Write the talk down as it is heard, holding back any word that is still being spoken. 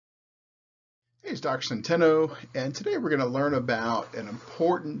Hey, it's Dr. Centeno, and today we're going to learn about an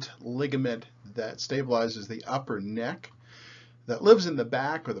important ligament that stabilizes the upper neck that lives in the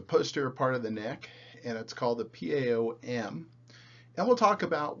back or the posterior part of the neck, and it's called the PAOM. And we'll talk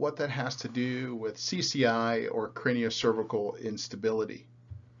about what that has to do with CCI or craniocervical instability.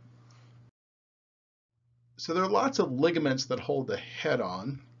 So there are lots of ligaments that hold the head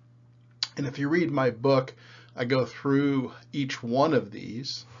on, and if you read my book, I go through each one of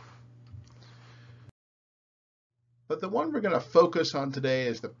these. But the one we're going to focus on today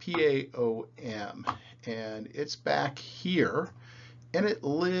is the PAOM, and it's back here, and it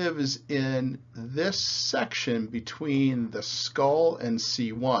lives in this section between the skull and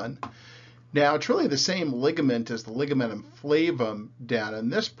C1. Now, it's really the same ligament as the ligamentum flavum down in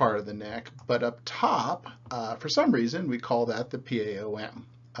this part of the neck, but up top, for some reason, we call that the PAOM.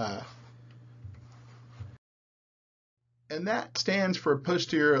 And that stands for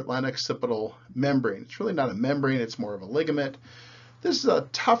Posterior Atlanto-occipital membrane. It's really not a membrane, it's more of a ligament. This is a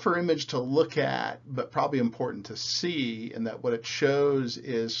tougher image to look at, but probably important to see, in that what it shows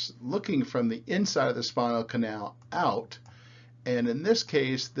is looking from the inside of the spinal canal out. And in this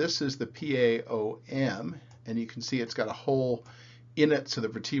case, this is the PAOM, and you can see it's got a hole in it so the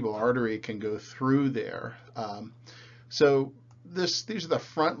vertebral artery can go through there. These are the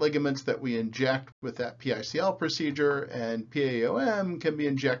front ligaments that we inject with that PICL procedure, and PAOM can be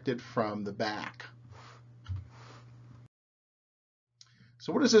injected from the back.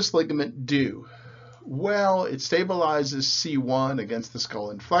 So what does this ligament do? Well, it stabilizes C1 against the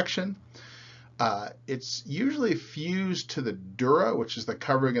skull inflection. It's usually fused to the dura, which is the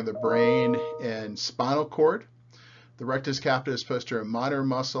covering of the brain and spinal cord. The rectus capitis posterior minor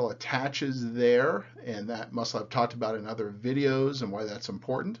muscle attaches there, and that muscle I've talked about in other videos and why that's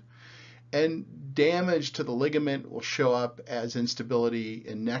important. And damage to the ligament will show up as instability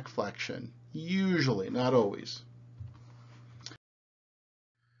in neck flexion, usually, not always.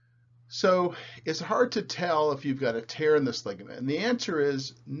 So it's hard to tell if you've got a tear in this ligament, and the answer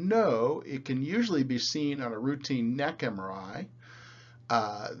is no. It can usually be seen on a routine neck MRI.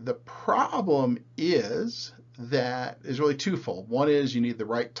 The problem is really twofold. One is you need the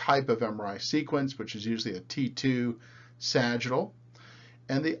right type of MRI sequence, which is usually a T2 sagittal.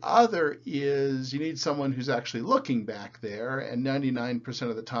 And the other is you need someone who's actually looking back there, and 99%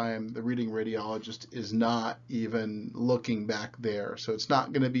 of the time the reading radiologist is not even looking back there. So it's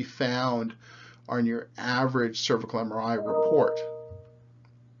not going to be found on your average cervical MRI report.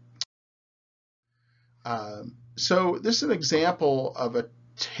 So this is an example of a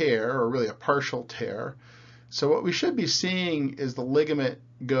tear, or really a partial tear. So what we should be seeing is the ligament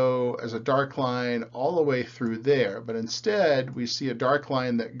go as a dark line all the way through there, but instead we see a dark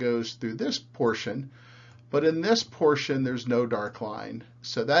line that goes through this portion, but in this portion there's no dark line.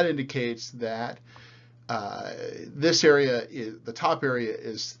 So that indicates that this area, the top area,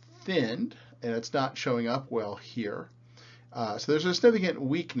 is thinned, and it's not showing up well here. So there's a significant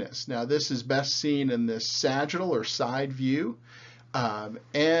weakness. Now this is best seen in this sagittal or side view.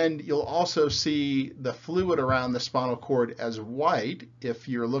 And you'll also see the fluid around the spinal cord as white if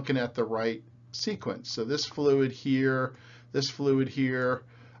you're looking at the right sequence. So this fluid here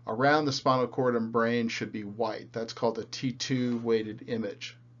around the spinal cord and brain should be white. That's called a T2 weighted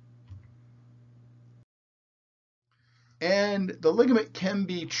image. And the ligament can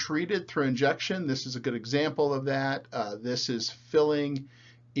be treated through injection. This is a good example of that. This is filling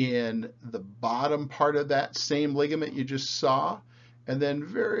in the bottom part of that same ligament you just saw. And then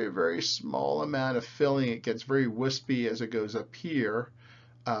very, very small amount of filling. It gets very wispy as it goes up here.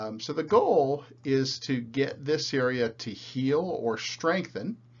 So the goal is to get this area to heal or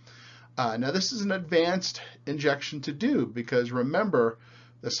strengthen. Now this is an advanced injection to do, because remember,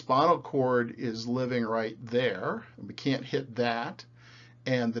 the spinal cord is living right there. We can't hit that.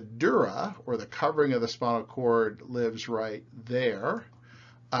 And the dura, or the covering of the spinal cord, lives right there.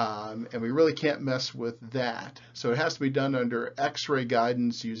 And we really can't mess with that. So it has to be done under X-ray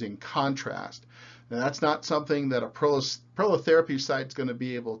guidance using contrast. Now that's not something that a prolotherapy site is going to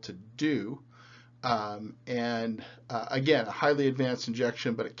be able to do. Again, a highly advanced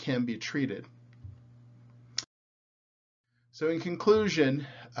injection, but it can be treated. So in conclusion,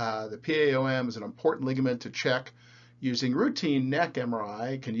 the PAOM is an important ligament to check using routine neck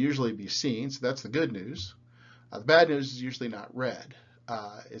MRI. It can usually be seen, so that's the good news. The bad news is usually not read.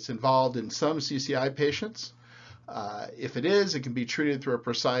 It's involved in some CCI patients. If it is, it can be treated through a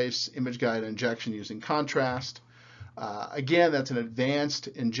precise image-guided injection using contrast. Again, that's an advanced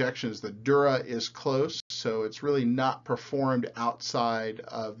injection as the dura is close, so it's really not performed outside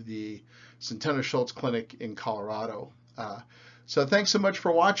of the Centeno-Schultz Clinic in Colorado. So thanks so much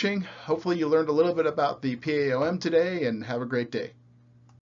for watching. Hopefully you learned a little bit about the PAOM today, and have a great day.